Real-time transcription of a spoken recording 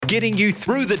getting you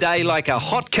through the day like a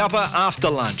hot cuppa after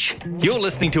lunch. You're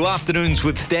listening to Afternoons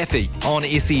with Staffy on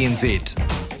SENZ.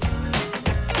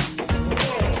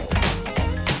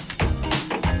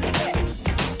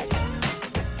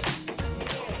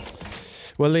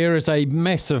 Well, there is a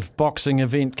massive boxing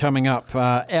event coming up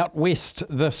out west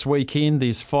this weekend.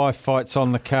 There's 5 fights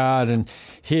on the card, and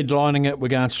headlining it, we're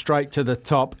going straight to the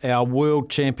top. Our world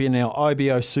champion, our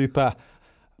IBO Super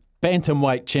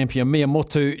Bantamweight champion, MEA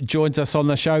MOTU, joins us on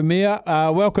the show. MEA,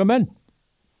 welcome in.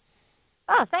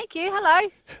 Oh, thank you. Hello.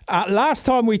 Last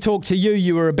time we talked to you,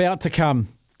 you were about to come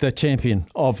the champion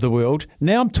of the world.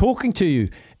 Now I'm talking to you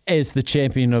as the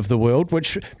champion of the world,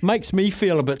 which makes me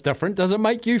feel a bit different. Does it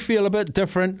make you feel a bit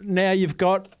different now you've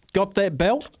got that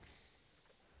belt?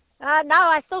 No,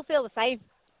 I still feel the same.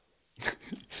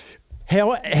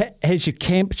 How has your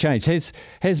camp changed?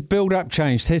 Has build-up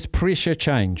changed? Has pressure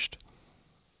changed?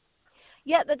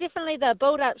 Yeah, definitely the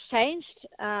build-up's changed.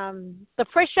 The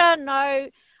pressure, no,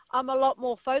 I'm a lot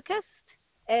more focused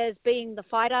as being the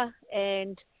fighter,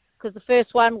 and because the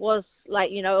first one was like,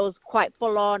 it was quite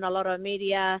full on, a lot of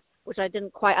media, which I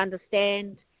didn't quite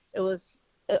understand.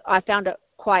 I found that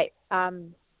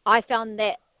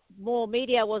more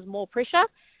media was more pressure.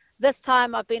 This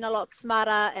time I've been a lot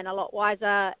smarter and a lot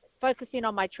wiser, focusing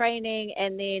on my training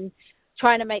and then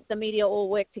trying to make the media all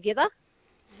work together.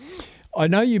 I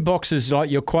know you boxers,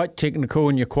 you're quite technical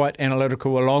and you're quite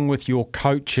analytical along with your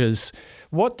coaches.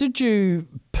 What did you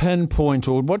pinpoint,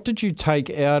 or what did you take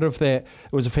out of that?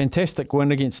 It was a fantastic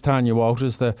win against Tanya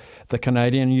Walters, the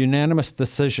Canadian, unanimous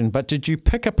decision. But did you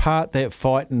pick apart that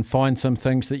fight and find some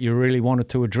things that you really wanted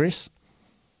to address?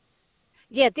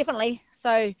 Yeah, definitely.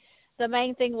 So the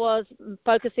main thing was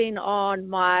focusing on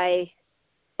my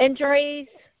injuries,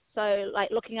 so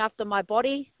looking after my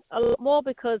body a lot more,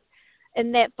 because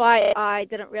in that fight, I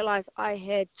didn't realize I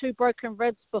had 2 broken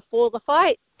ribs before the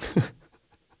fight.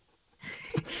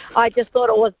 I just thought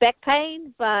it was back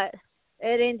pain, but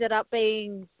it ended up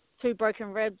being 2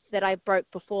 broken ribs that I broke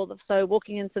before. So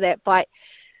walking into that fight,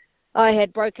 I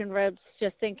had broken ribs,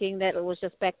 just thinking that it was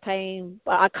just back pain.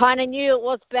 But I kind of knew it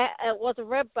was a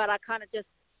rib, but I kind of just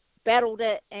battled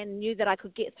it and knew that I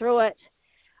could get through it.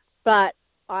 But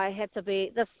I had to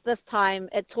be, this time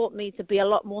it taught me to be a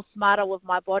lot more smarter with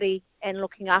my body and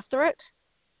looking after it.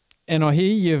 And I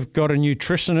hear you've got a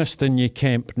nutritionist in your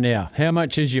camp now. How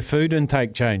much has your food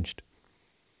intake changed?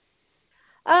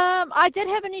 I did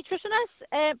have a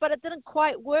nutritionist, but it didn't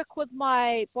quite work with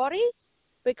my body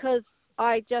because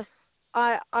I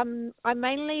don't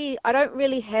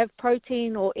really have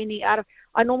protein or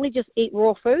I normally just eat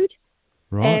raw food.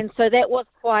 Right. And so that was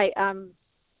quite,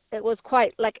 it was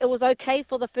okay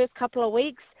for the first couple of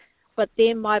weeks, but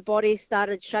then my body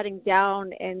started shutting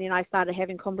down, and then I started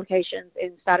having complications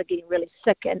and started getting really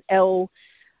sick and ill.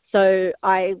 So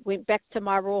I went back to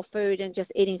my raw food and just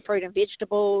eating fruit and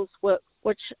vegetables,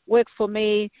 which worked for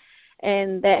me,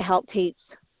 and that helped heaps.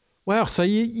 Wow, so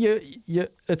you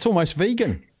it's almost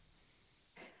vegan.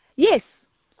 Yes,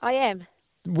 I am.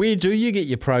 Where do you get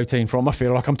your protein from? I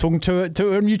feel like I'm talking to a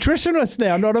nutritionist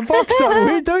now, not a boxer.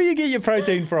 Where do you get your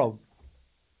protein from?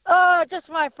 Oh, just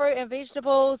my fruit and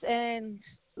vegetables, and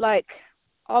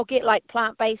I'll get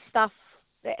plant-based stuff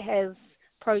that has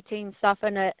protein stuff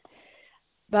in it.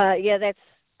 But yeah,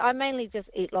 I mainly just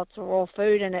eat lots of raw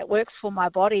food, and it works for my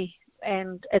body,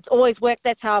 and it's always worked.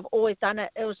 That's how I've always done it.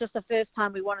 It was just the first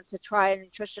time we wanted to try a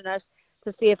nutritionist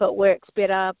to see if it works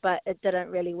better, but it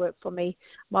didn't really work for me.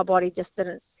 My body just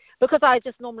didn't, because I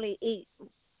just normally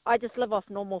I just live off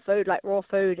normal food, like raw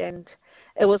food, and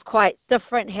it was quite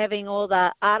different having all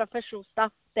the artificial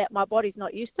stuff that my body's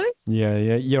not used to. Yeah.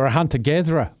 You're a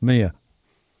hunter-gatherer, MEA.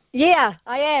 Yeah,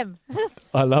 I am.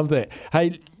 I love that.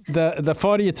 Hey, the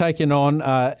fighter you're taking on,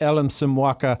 Ellen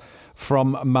Simwaka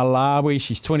from Malawi.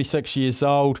 She's 26 years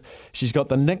old. She's got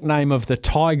the nickname of the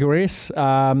Tigress.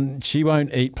 She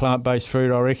won't eat plant-based food,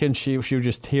 I reckon. She'll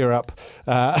just tear up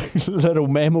little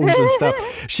mammals and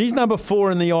stuff. She's number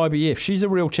 4 in the IBF. She's a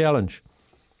real challenge.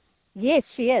 Yes,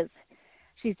 she is.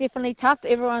 She's definitely tough.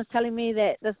 Everyone's telling me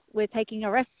that we're taking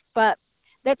a risk, but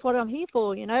that's what I'm here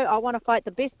for. I want to fight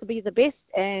the best to be the best,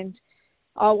 and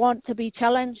I want to be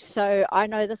challenged. So I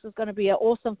know this is going to be an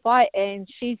awesome fight, and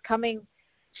she's coming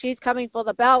for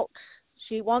the belt.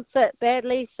 She wants it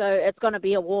badly, so it's going to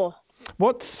be a war.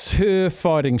 What's her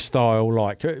fighting style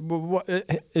like?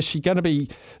 Is she going to be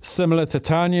similar to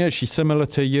Tanya? Is she similar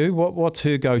to you? What's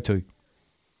her go-to?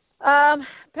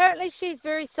 Apparently she's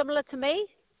very similar to me.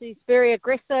 She's very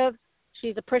aggressive.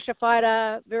 She's a pressure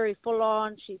fighter, very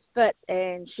full-on. She's fit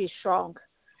and she's strong.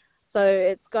 So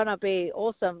it's going to be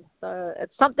awesome. So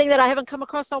it's something that I haven't come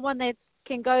across someone that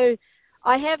can go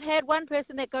I have had one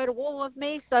person that go to war with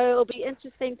me, so it'll be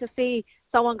interesting to see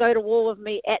someone go to war with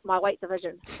me at my weight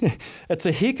division. It's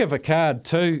a heck of a card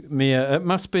too, Mia. It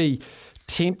must be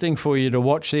tempting for you to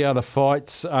watch the other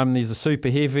fights. There's a super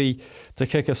heavy to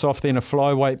kick us off, then a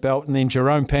flyweight belt, and then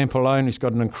Jerome Pampalone, who's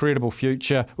got an incredible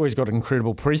future. Well, he's got an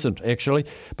incredible present, actually,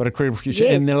 but a incredible future.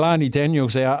 Yes. And Nilani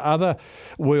Daniels, our other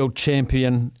world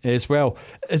champion as well.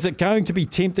 Is it going to be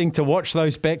tempting to watch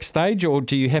those backstage, or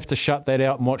do you have to shut that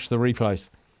out and watch the replays?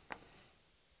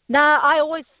 No,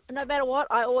 no matter what,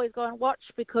 I always go and watch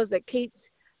because it keeps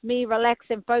me relaxed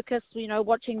and focused,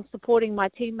 supporting my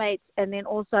teammates, and then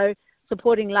also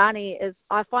supporting Lani.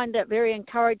 I find it very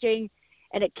encouraging,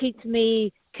 and it keeps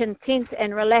me content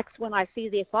and relaxed when I see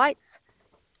their fights.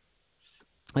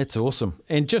 That's awesome.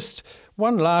 And just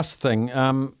one last thing.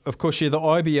 Of course, you're the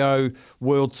IBO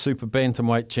World Super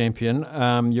Bantamweight Champion.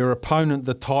 Your opponent,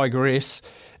 the Tigress,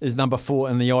 is number 4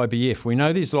 in the IBF. We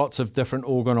know there's lots of different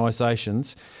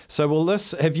organisations. So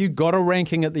have you got a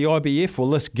ranking at the IBF? Will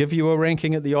this give you a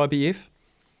ranking at the IBF?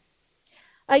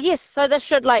 Yes. So this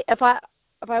should, if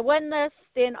I win this,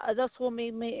 then this will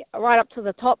move me right up to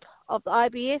the top of the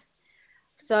IBF.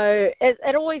 So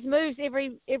it always moves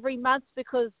every month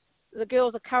because the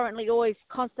girls are currently always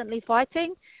constantly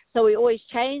fighting, so we always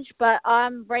change. But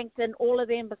I'm ranked in all of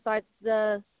them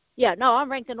I'm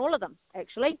ranked in all of them,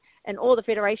 actually, in all the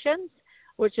federations,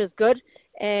 which is good.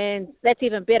 And that's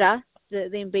even better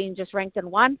than being just ranked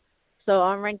in one. So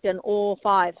I'm ranked in all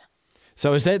 5.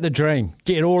 So is that the dream?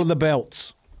 Get all of the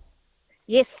belts?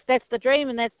 Yes, that's the dream,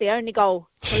 and that's the only goal.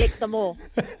 Collect them all.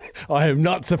 I am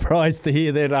not surprised to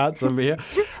hear that answer, Mia.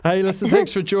 Hey, listen,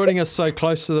 thanks for joining us so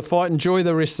close to the fight. Enjoy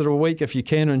the rest of the week if you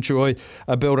can. Enjoy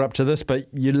a build-up to this. But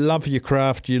you love your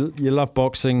craft, you love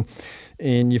boxing,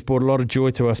 and you've brought a lot of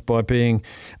joy to us by being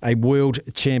a world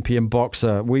champion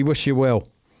boxer. We wish you well.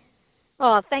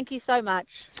 Oh, thank you so much.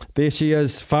 There she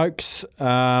is, folks.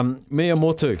 Mia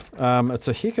MOTU. It's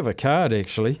a heck of a card,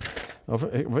 actually.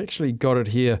 I've actually got it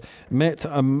here. Matt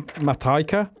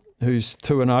Mataika, who's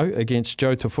 2-0 against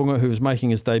Joe Tafunga, who's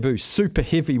making his debut. Super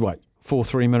heavyweight, 4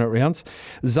 3-minute rounds.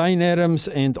 Zane Adams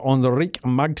and Enrique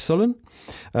Magdalene.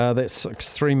 That's 6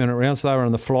 3-minute rounds. They were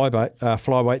in the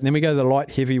flyweight. And then we go to the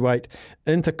light heavyweight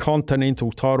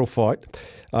intercontinental title fight.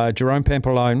 Jerome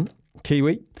Pampalone,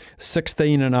 Kiwi,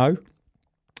 16-0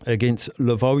 against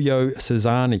Livoyo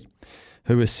Cesani,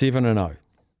 who is 7-0.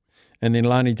 And then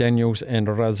Lani Daniels and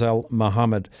Razel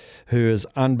Mohammed, who is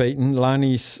unbeaten.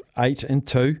 Lani's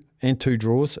 8-2 and 2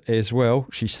 draws as well.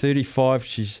 She's 35.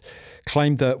 She's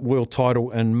claimed the world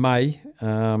title in May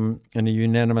in a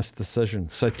unanimous decision.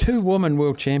 So 2 women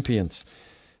world champions.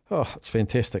 Oh, it's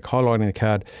fantastic. Highlighting the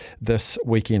card this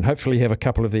weekend. Hopefully have a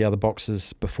couple of the other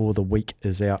boxes before the week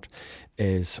is out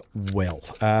as well.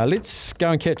 Let's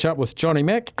go and catch up with Johnny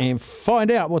Mack and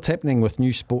find out what's happening with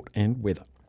news, sport and weather.